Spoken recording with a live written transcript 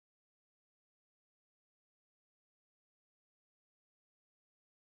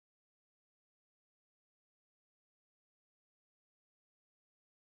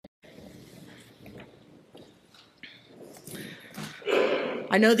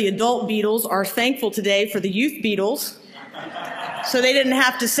I know the adult Beatles are thankful today for the youth Beatles, so they didn't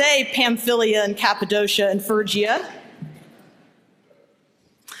have to say Pamphylia and Cappadocia and Phrygia.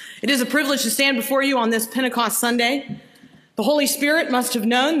 It is a privilege to stand before you on this Pentecost Sunday. The Holy Spirit must have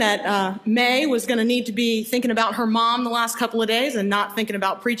known that May was going to need to be thinking about her mom the last couple of days and not thinking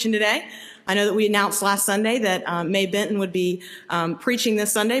about preaching today. I know that we announced last Sunday that May Benton would be preaching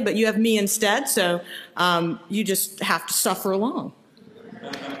this Sunday, but you have me instead, so you just have to suffer along.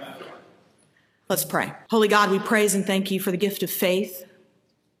 Let's pray. Holy God, we praise and thank you for the gift of faith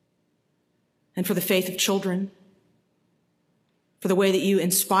and for the faith of children, for the way that you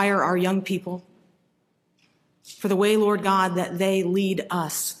inspire our young people, for the way, Lord God, that they lead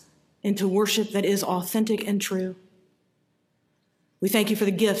us into worship that is authentic and true. We thank you for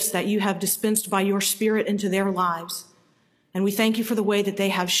the gifts that you have dispensed by your Spirit into their lives, and we thank you for the way that they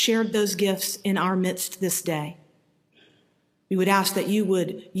have shared those gifts in our midst this day. We would ask that you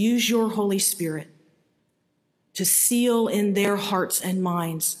would use your Holy Spirit to seal in their hearts and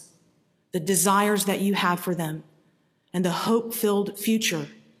minds the desires that you have for them and the hope-filled future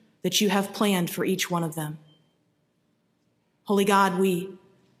that you have planned for each one of them. Holy God, we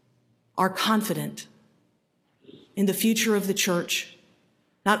are confident in the future of the church,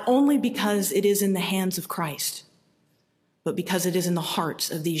 not only because it is in the hands of Christ, but because it is in the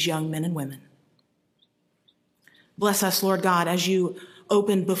hearts of these young men and women. Bless us, Lord God, as you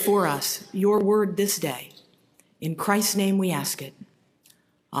open before us your word this day. In Christ's name we ask it.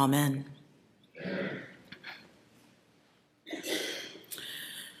 Amen.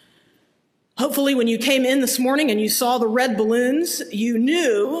 Hopefully, when you came in this morning and you saw the red balloons, you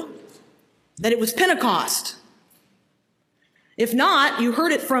knew that it was Pentecost. If not, you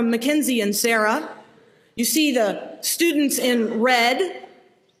heard it from Mackenzie and Sarah. You see the students in red,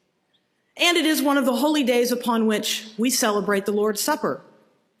 and it is one of the holy days upon which we celebrate the Lord's Supper.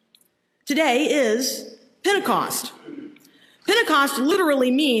 Today is Pentecost. Pentecost literally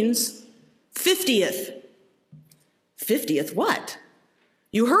means 50th. 50th what?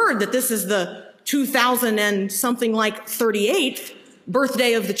 You heard that this is the 2000 and something like 38th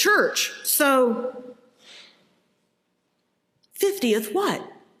birthday of the church. So 50th what?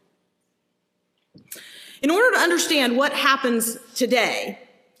 In order to understand what happens today,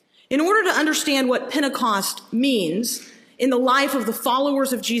 in order to understand what Pentecost means in the life of the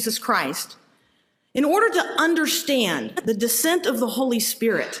followers of Jesus Christ, in order to understand the descent of the Holy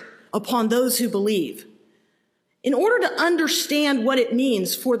Spirit upon those who believe, in order to understand what it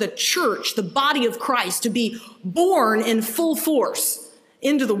means for the church, the body of Christ, to be born in full force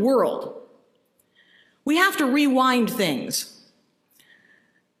into the world, we have to rewind things.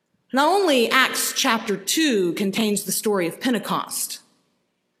 Not only Acts chapter 2 contains the story of Pentecost,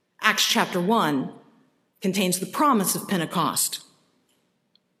 Acts chapter 1 contains the promise of Pentecost.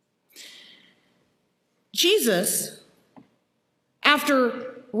 Jesus,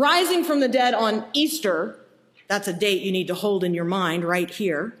 after rising from the dead on Easter, that's a date you need to hold in your mind right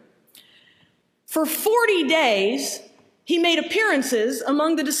here, for 40 days, he made appearances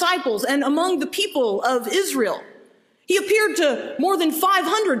among the disciples and among the people of Israel. He appeared to more than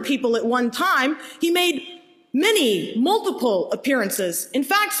 500 people at one time. He made multiple appearances. In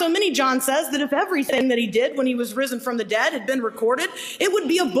fact, so many, John says, that if everything that he did when he was risen from the dead had been recorded, it would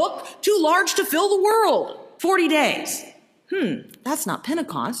be a book too large to fill the world. 40 days. That's not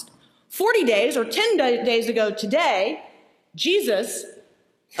Pentecost. 40 days, or 10 days ago today, Jesus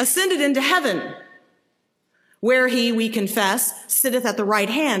ascended into heaven, where he, we confess, sitteth at the right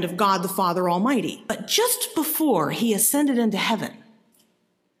hand of God the Father Almighty. But just before he ascended into heaven,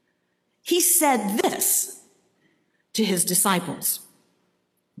 he said this to his disciples.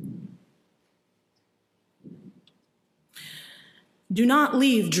 Do not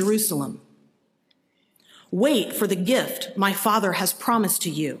leave Jerusalem. Wait for the gift my Father has promised to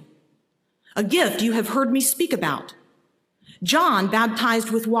you, a gift you have heard me speak about. John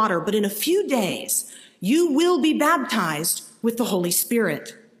baptized with water, but in a few days you will be baptized with the Holy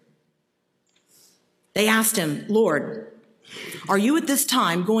Spirit. They asked him, Lord, are you at this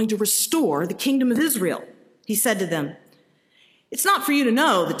time going to restore the kingdom of Israel? He said to them, it's not for you to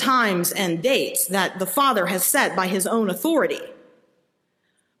know the times and dates that the Father has set by his own authority.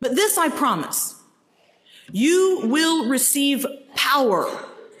 But this I promise, you will receive power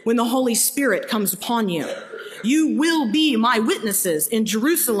when the Holy Spirit comes upon you. You will be my witnesses in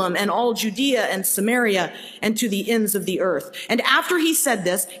Jerusalem and all Judea and Samaria and to the ends of the earth. And after he said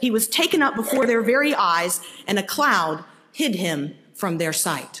this, he was taken up before their very eyes, and a cloud hid him from their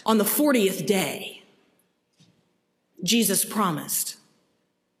sight. On the 40th day, Jesus promised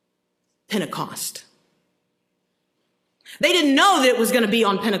Pentecost. They didn't know that it was going to be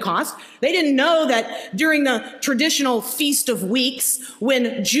on Pentecost. They didn't know that during the traditional Feast of Weeks,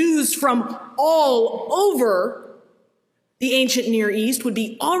 when Jews from all over the ancient Near East would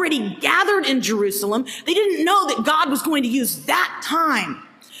be already gathered in Jerusalem, they didn't know that God was going to use that time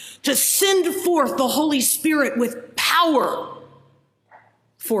to send forth the Holy Spirit with power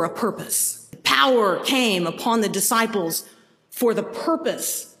for a purpose. Power came upon the disciples for the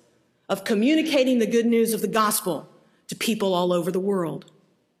purpose of communicating the good news of the gospel to people all over the world.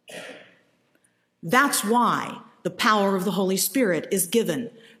 That's why the power of the Holy Spirit is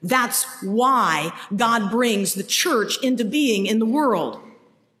given. That's why God brings the church into being in the world.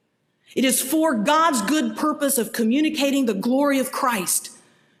 It is for God's good purpose of communicating the glory of Christ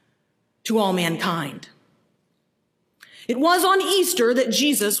to all mankind. It was on Easter that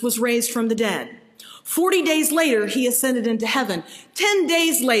Jesus was raised from the dead. 40 days later, he ascended into heaven. 10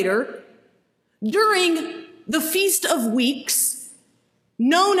 days later, during the Feast of Weeks,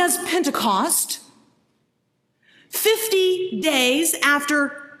 known as Pentecost, 50 days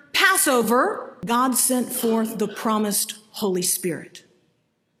after Passover, God sent forth the promised Holy Spirit,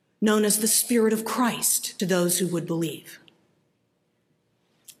 known as the Spirit of Christ, to those who would believe.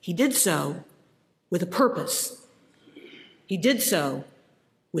 He did so with a purpose. He did so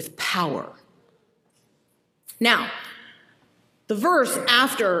with power. Now, the verse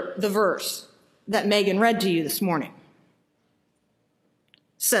after the verse that Megan read to you this morning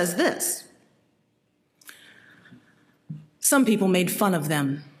says this: some people made fun of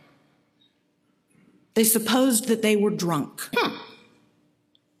them. They supposed that they were drunk.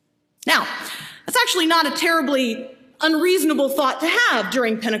 Now, that's actually not a terribly unreasonable thought to have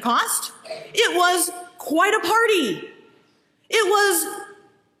during Pentecost. It was quite a party. It was,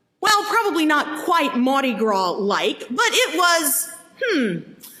 well, probably not quite Mardi Gras-like, but it was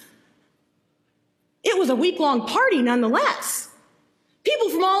a week-long party nonetheless. People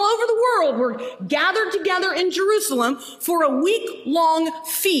from all over the world were gathered together in Jerusalem for a week-long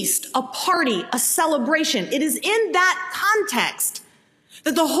feast, a party, a celebration. It is in that context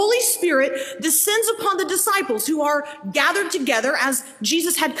that the Holy Spirit descends upon the disciples who are gathered together as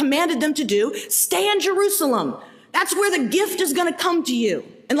Jesus had commanded them to do. Stay in Jerusalem. That's where the gift is going to come to you.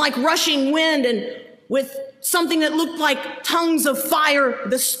 And like rushing wind and with something that looked like tongues of fire,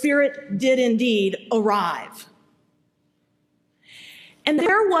 the Spirit did indeed arrive. And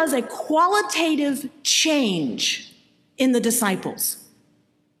there was a qualitative change in the disciples.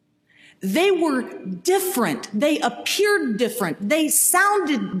 They were different. They appeared different. They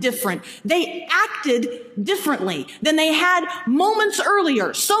sounded different. They acted differently than they had moments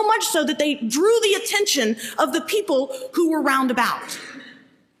earlier, so much so that they drew the attention of the people who were round about.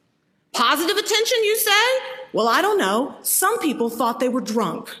 Positive attention, you say? Well, I don't know. Some people thought they were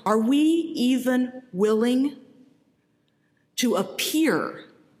drunk. Are we even willing to appear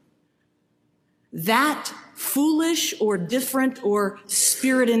that foolish or different or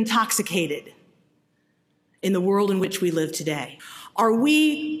spirit intoxicated in the world in which we live today? Are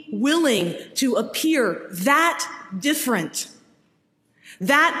we willing to appear that different,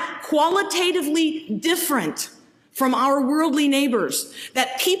 that qualitatively different from our worldly neighbors,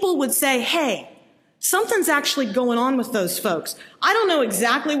 that people would say, hey, something's actually going on with those folks. I don't know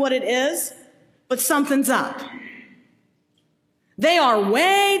exactly what it is, but something's up. They are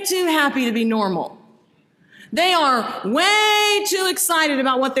way too happy to be normal. They are way too excited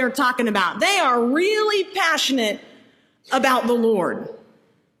about what they're talking about. They are really passionate about the Lord.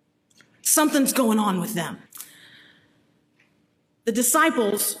 Something's going on with them. The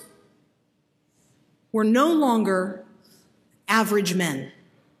disciples were no longer average men.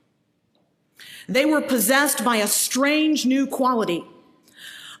 They were possessed by a strange new quality.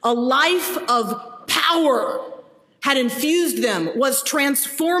 A life of power had infused them, was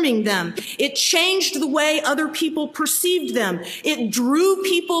transforming them. It changed the way other people perceived them. It drew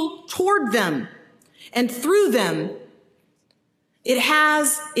people toward them. And through them, it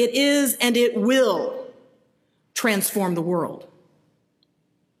is, and it will transform the world.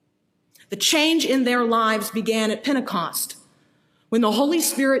 The change in their lives began at Pentecost, when the Holy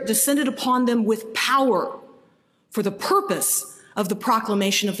Spirit descended upon them with power for the purpose of the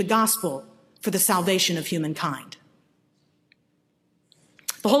proclamation of the gospel for the salvation of humankind.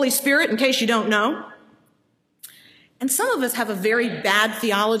 The Holy Spirit, in case you don't know, and some of us have a very bad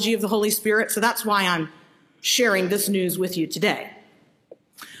theology of the Holy Spirit, so that's why I'm sharing this news with you today.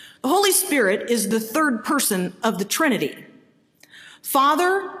 The Holy Spirit is the third person of the Trinity: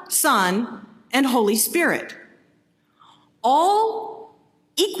 Father, Son, and Holy Spirit, all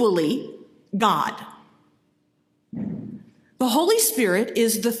equally God. The Holy Spirit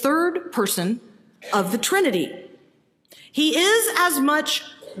is the third person of the Trinity. He is as much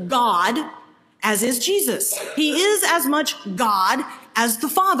God as is Jesus. He is as much God as the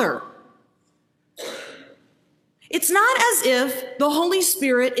Father. It's not as if the Holy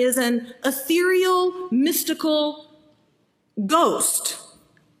Spirit is an ethereal, mystical ghost,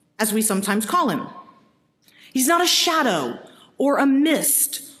 as we sometimes call him. He's not a shadow or a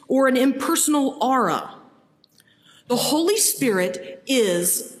mist or an impersonal aura. The Holy Spirit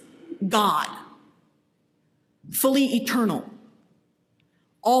is God, fully eternal,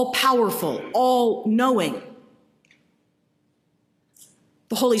 all-powerful, all-knowing.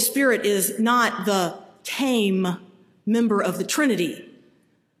 The Holy Spirit is not the tame member of the Trinity,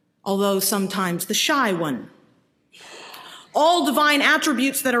 although sometimes the shy one. All divine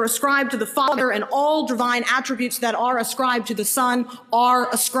attributes that are ascribed to the Father and all divine attributes that are ascribed to the Son are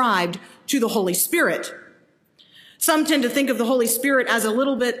ascribed to the Holy Spirit. Some tend to think of the Holy Spirit as a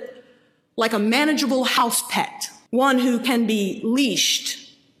little bit like a manageable house pet, one who can be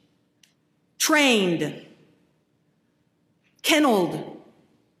leashed, trained, kenneled,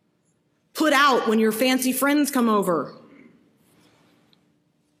 put out when your fancy friends come over.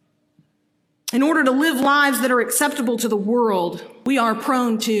 In order to live lives that are acceptable to the world, we are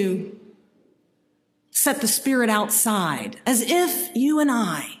prone to set the Spirit outside, as if you and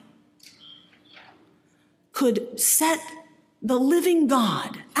I could set the living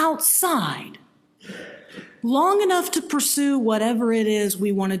God outside long enough to pursue whatever it is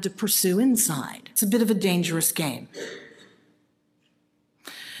we wanted to pursue inside. It's a bit of a dangerous game.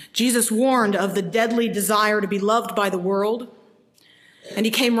 Jesus warned of the deadly desire to be loved by the world, and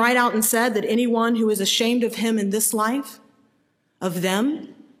he came right out and said that anyone who is ashamed of him in this life, of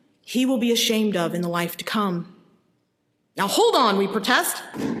them, he will be ashamed of in the life to come. Now hold on, we protest.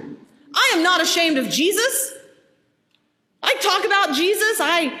 I am not ashamed of Jesus. I talk about Jesus.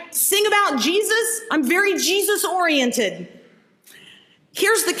 I sing about Jesus. I'm very Jesus-oriented.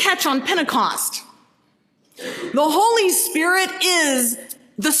 Here's the catch on Pentecost. The Holy Spirit is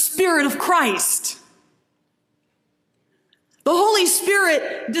the Spirit of Christ. The Holy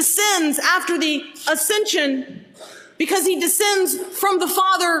Spirit descends after the ascension because he descends from the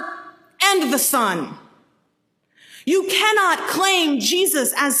Father and the Son. You cannot claim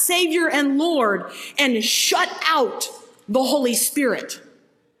Jesus as Savior and Lord and shut out the Holy Spirit.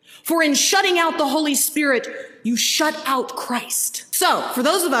 For in shutting out the Holy Spirit, you shut out Christ. So, for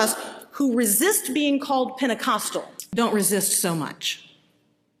those of us who resist being called Pentecostal, don't resist so much.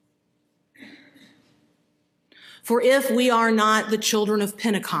 For if we are not the children of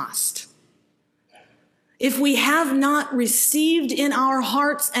Pentecost, if we have not received in our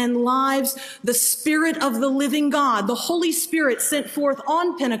hearts and lives the Spirit of the living God, the Holy Spirit sent forth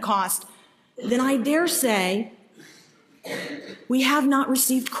on Pentecost, then I dare say we have not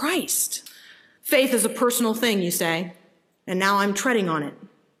received Christ. Faith is a personal thing, you say, and now I'm treading on it.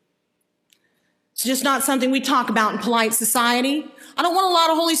 It's just not something we talk about in polite society. I don't want a lot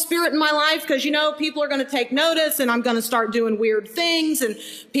of Holy Spirit in my life because, people are going to take notice and I'm going to start doing weird things and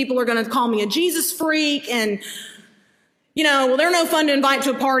people are going to call me a Jesus freak and, they're no fun to invite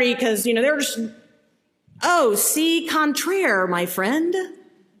to a party because, they're just, si contraire, my friend.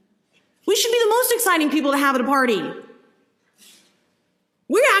 We should be the most exciting people to have at a party.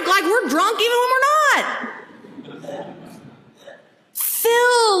 We act like we're drunk even when we're not.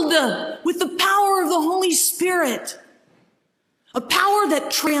 Filled with the power of the Holy Spirit. A power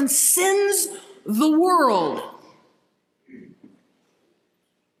that transcends the world.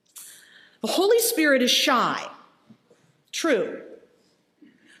 The Holy Spirit is shy. True.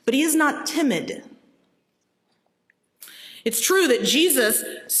 But he is not timid. It's true that Jesus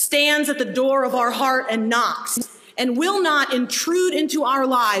stands at the door of our heart and knocks and will not intrude into our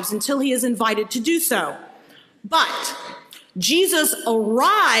lives until he is invited to do so. But Jesus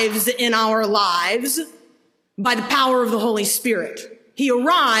arrives in our lives by the power of the Holy Spirit. He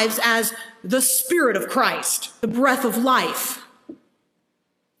arrives as the Spirit of Christ, the breath of life,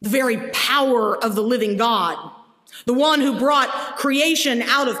 the very power of the living God, the one who brought creation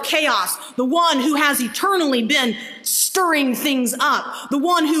out of chaos, the one who has eternally been stirring things up, the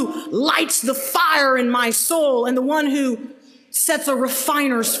one who lights the fire in my soul, and the one who sets a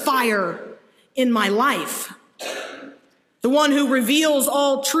refiner's fire in my life. The one who reveals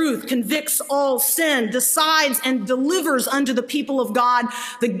all truth, convicts all sin, decides and delivers unto the people of God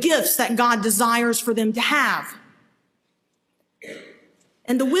the gifts that God desires for them to have.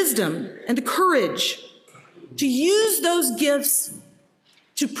 And the wisdom and the courage to use those gifts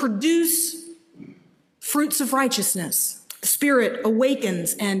to produce fruits of righteousness. The Spirit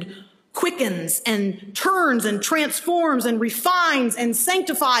awakens and quickens and turns and transforms and refines and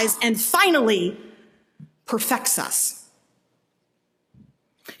sanctifies and finally perfects us.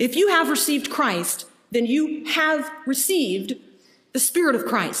 If you have received Christ, then you have received the Spirit of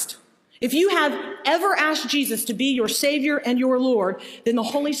Christ. If you have ever asked Jesus to be your Savior and your Lord, then the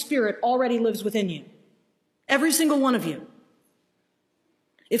Holy Spirit already lives within you. Every single one of you.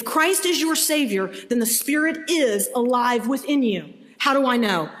 If Christ is your Savior, then the Spirit is alive within you. How do I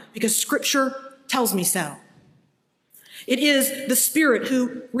know? Because Scripture tells me so. It is the Spirit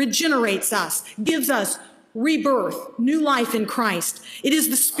who regenerates us, gives us rebirth, new life in Christ. It is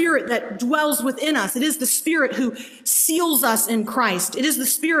the Spirit that dwells within us. It is the Spirit who seals us in Christ. It is the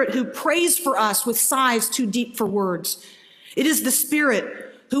Spirit who prays for us with sighs too deep for words. It is the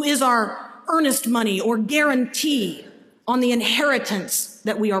Spirit who is our earnest money or guarantee on the inheritance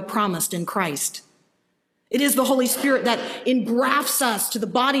that we are promised in Christ. It is the Holy Spirit that engrafts us to the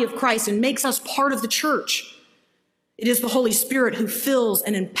body of Christ and makes us part of the church. It is the Holy Spirit who fills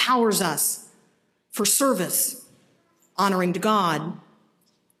and empowers us for service, honoring to God.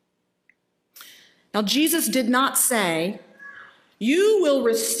 Now, Jesus did not say, you will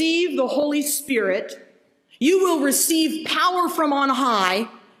receive the Holy Spirit, you will receive power from on high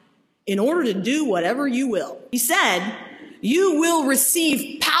in order to do whatever you will. He said, you will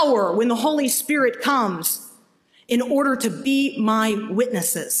receive power when the Holy Spirit comes in order to be my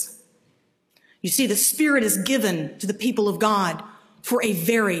witnesses. You see, the Spirit is given to the people of God for a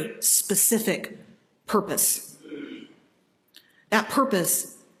very specific purpose. That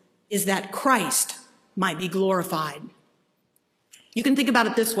purpose is that Christ might be glorified. You can think about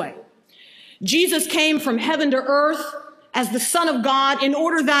it this way. Jesus came from heaven to earth as the Son of God in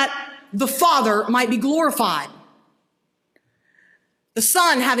order that the Father might be glorified. The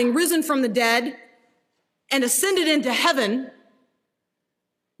Son, having risen from the dead and ascended into heaven,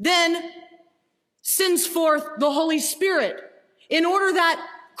 then sends forth the Holy Spirit in order that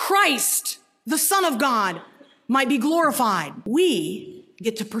Christ, the Son of God, might be glorified. We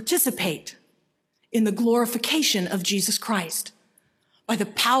get to participate in the glorification of Jesus Christ by the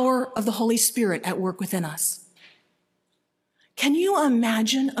power of the Holy Spirit at work within us. Can you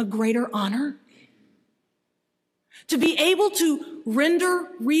imagine a greater honor? To be able to render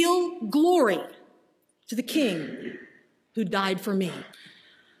real glory to the King who died for me.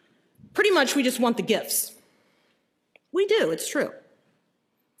 Pretty much we just want the gifts. We do, it's true.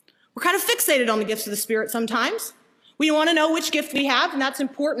 We're kind of fixated on the gifts of the Spirit sometimes. We want to know which gift we have, and that's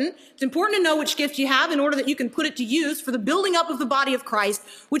important. It's important to know which gift you have in order that you can put it to use for the building up of the body of Christ,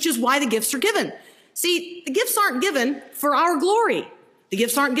 which is why the gifts are given. See, the gifts aren't given for our glory. The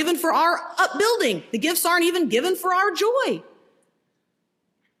gifts aren't given for our upbuilding. The gifts aren't even given for our joy.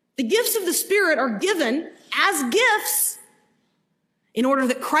 The gifts of the Spirit are given as gifts in order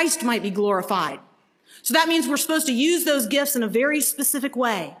that Christ might be glorified. So that means we're supposed to use those gifts in a very specific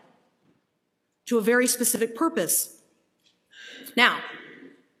way, to a very specific purpose. Now,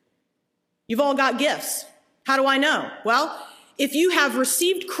 you've all got gifts. How do I know? Well, if you have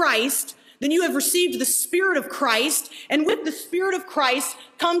received Christ, then you have received the Spirit of Christ, and with the Spirit of Christ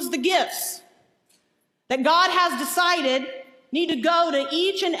comes the gifts that God has decided need to go to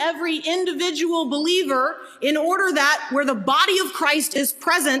each and every individual believer in order that where the body of Christ is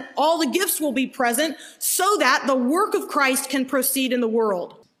present, all the gifts will be present so that the work of Christ can proceed in the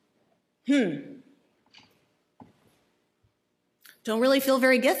world. Don't really feel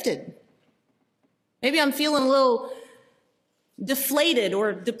very gifted. Maybe I'm feeling a little deflated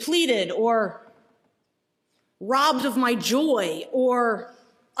or depleted or robbed of my joy or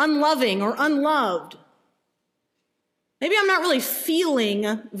unloving or unloved. Maybe I'm not really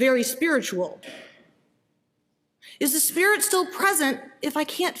feeling very spiritual. Is the Spirit still present if I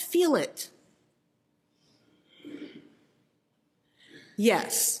can't feel it?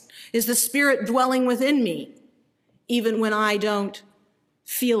 Yes. Is the Spirit dwelling within me even when I don't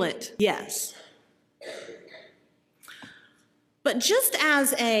feel it? Yes. But just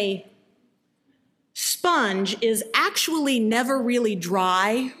as a sponge is actually never really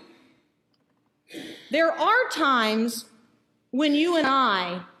dry, there are times when you and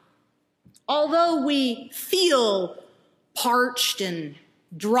I, although we feel parched and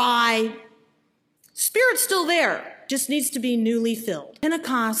dry, Spirit's still there, just needs to be newly filled.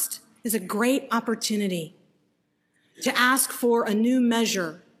 Pentecost is a great opportunity to ask for a new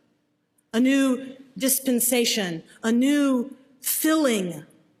measure, a new dispensation, a new filling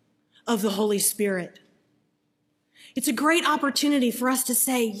of the Holy Spirit. It's a great opportunity for us to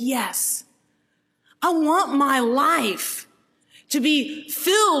say, yes, I want my life to be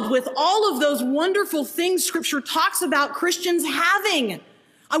filled with all of those wonderful things Scripture talks about Christians having.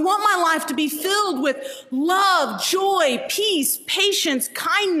 I want my life to be filled with love, joy, peace, patience,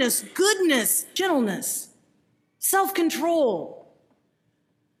 kindness, goodness, gentleness, self-control.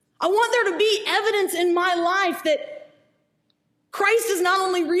 I want there to be evidence in my life that Christ is not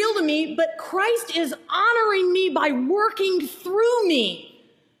only real to me, but Christ is honoring me by working through me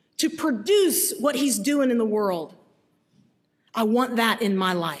to produce what he's doing in the world. I want that in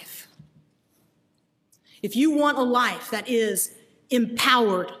my life. If you want a life that is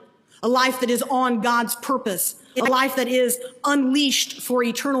empowered, a life that is on God's purpose, a life that is unleashed for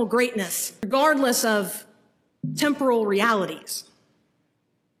eternal greatness, regardless of temporal realities,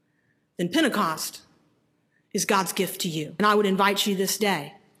 then Pentecost is God's gift to you. And I would invite you this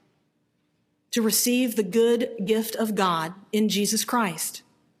day to receive the good gift of God in Jesus Christ,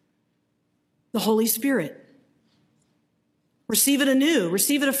 the Holy Spirit. Receive it anew,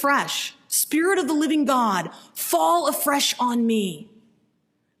 receive it afresh. Spirit of the living God, fall afresh on me.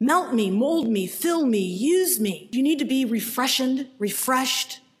 Melt me, mold me, fill me, use me. You need to be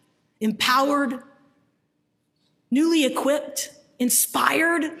refreshed, empowered, newly equipped,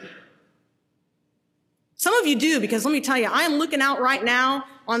 inspired. Some of you do, because let me tell you, I am looking out right now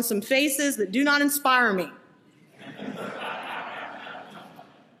on some faces that do not inspire me.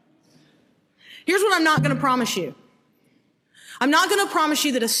 Here's what I'm not going to promise you. I'm not going to promise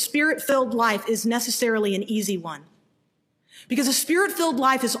you that a spirit-filled life is necessarily an easy one. Because a spirit-filled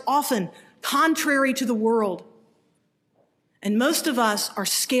life is often contrary to the world. And most of us are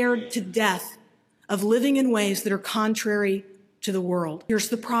scared to death of living in ways that are contrary to the world. Here's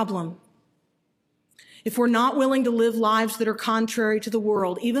the problem. If we're not willing to live lives that are contrary to the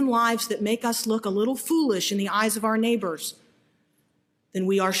world, even lives that make us look a little foolish in the eyes of our neighbors, then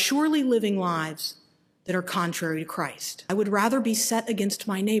we are surely living lives that are contrary to Christ. I would rather be set against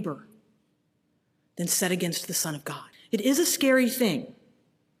my neighbor than set against the Son of God. It is a scary thing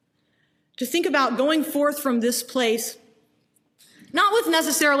to think about going forth from this place, not with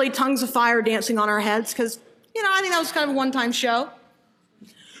necessarily tongues of fire dancing on our heads, because, I think that was kind of a one-time show.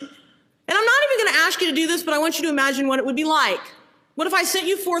 And I'm not even going to ask you to do this, but I want you to imagine what it would be like. What if I sent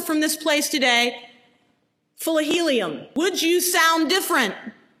you forth from this place today full of helium? Would you sound different?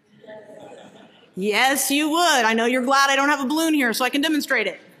 Yes, you would. I know you're glad I don't have a balloon here so I can demonstrate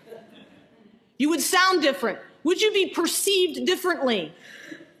it. You would sound different. Would you be perceived differently?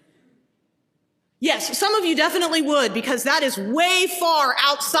 Yes, some of you definitely would, because that is way far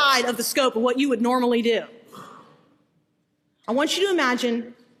outside of the scope of what you would normally do. I want you to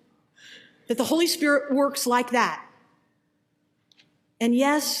imagine that the Holy Spirit works like that. And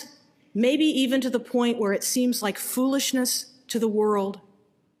yes, maybe even to the point where it seems like foolishness to the world.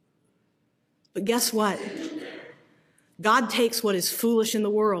 But guess what? God takes what is foolish in the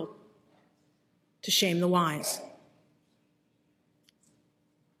world to shame the wise.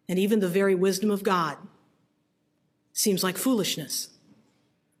 And even the very wisdom of God seems like foolishness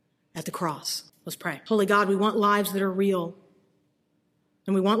at the cross. Let's pray. Holy God, we want lives that are real,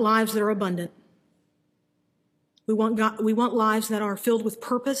 and we want lives that are abundant. We want lives that are filled with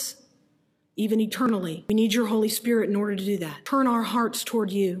purpose, even eternally. We need your Holy Spirit in order to do that. Turn our hearts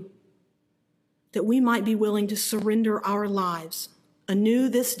toward you, that we might be willing to surrender our lives anew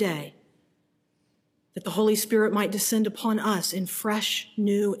this day, that the Holy Spirit might descend upon us in fresh,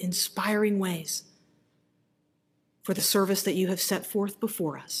 new, inspiring ways for the service that you have set forth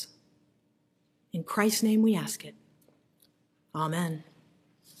before us. In Christ's name we ask it. Amen.